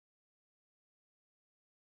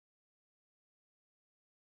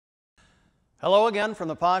Hello again from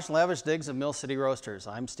the posh, lavish digs of Mill City Roasters.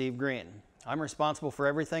 I'm Steve Green. I'm responsible for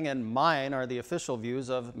everything, and mine are the official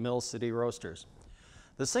views of Mill City Roasters.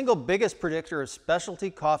 The single biggest predictor of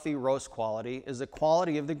specialty coffee roast quality is the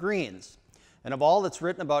quality of the greens. And of all that's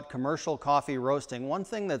written about commercial coffee roasting, one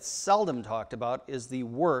thing that's seldom talked about is the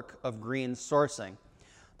work of green sourcing.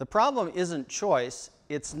 The problem isn't choice,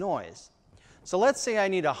 it's noise. So let's say I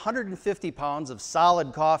need 150 pounds of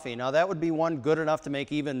solid coffee. Now that would be one good enough to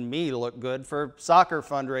make even me look good for soccer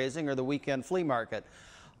fundraising or the weekend flea market.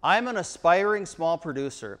 I'm an aspiring small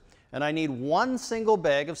producer and I need one single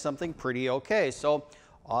bag of something pretty okay. So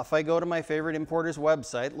off I go to my favorite importer's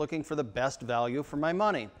website looking for the best value for my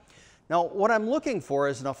money. Now what I'm looking for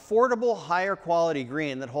is an affordable, higher quality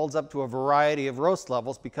green that holds up to a variety of roast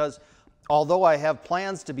levels, because although I have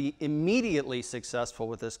plans to be immediately successful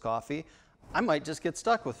with this coffee, I might just get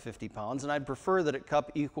stuck with 50 pounds, and I'd prefer that it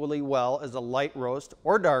cup equally well as a light roast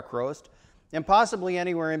or dark roast, and possibly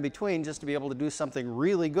anywhere in between, just to be able to do something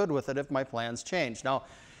really good with it if my plans change. Now,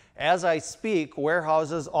 as I speak,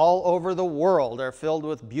 warehouses all over the world are filled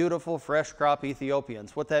with beautiful fresh crop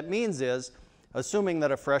Ethiopians. What that means is, assuming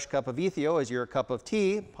that a fresh cup of Ethio is your cup of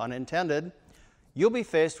tea, pun intended, you'll be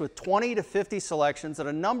faced with 20 to 50 selections at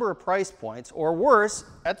a number of price points, or worse,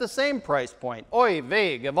 at the same price point. Oy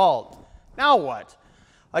vey, gewalt. Now what?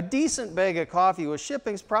 A decent bag of coffee with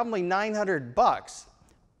shipping is probably 900 bucks.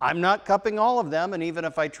 I'm not cupping all of them, and even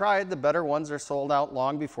if I tried, the better ones are sold out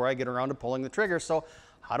long before I get around to pulling the trigger. So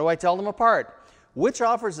how do I tell them apart? Which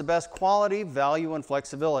offers the best quality, value, and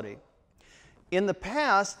flexibility? In the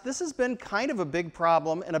past, this has been kind of a big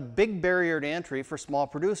problem and a big barrier to entry for small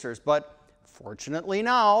producers, but fortunately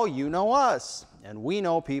now you know us, and we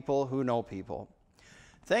know people who know people.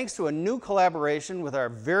 Thanks to a new collaboration with our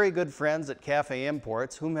very good friends at Cafe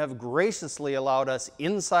Imports, whom have graciously allowed us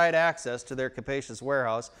inside access to their capacious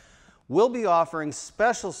warehouse, we'll be offering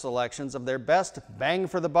special selections of their best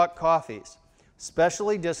bang-for-the-buck coffees,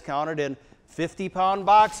 specially discounted in 50-pound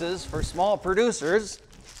boxes for small producers.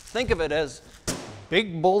 Think of it as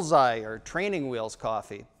Big Bullseye or Training Wheels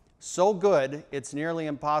coffee. So good, it's nearly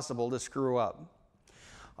impossible to screw up.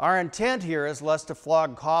 Our intent here is less to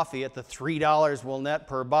flog coffee at the $3 we'll net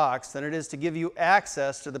per box than it is to give you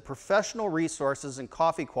access to the professional resources and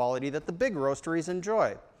coffee quality that the big roasteries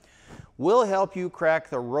enjoy. We'll help you crack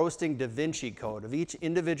the roasting Da Vinci Code of each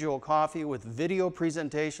individual coffee with video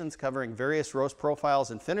presentations covering various roast profiles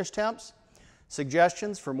and finish temps,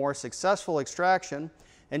 suggestions for more successful extraction,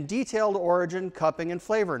 and detailed origin, cupping, and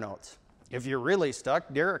flavor notes. If you're really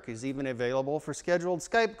stuck, Derek is even available for scheduled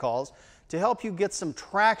Skype calls to help you get some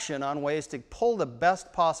traction on ways to pull the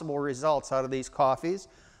best possible results out of these coffees,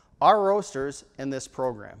 our roasters, and this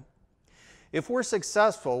program. If we're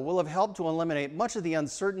successful, we'll have helped to eliminate much of the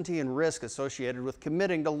uncertainty and risk associated with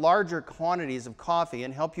committing to larger quantities of coffee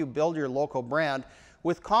and help you build your local brand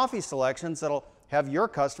with coffee selections that'll have your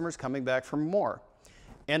customers coming back for more,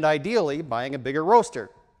 and ideally buying a bigger roaster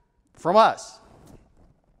from us.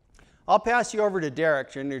 I'll pass you over to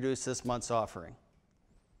Derek to introduce this month's offering.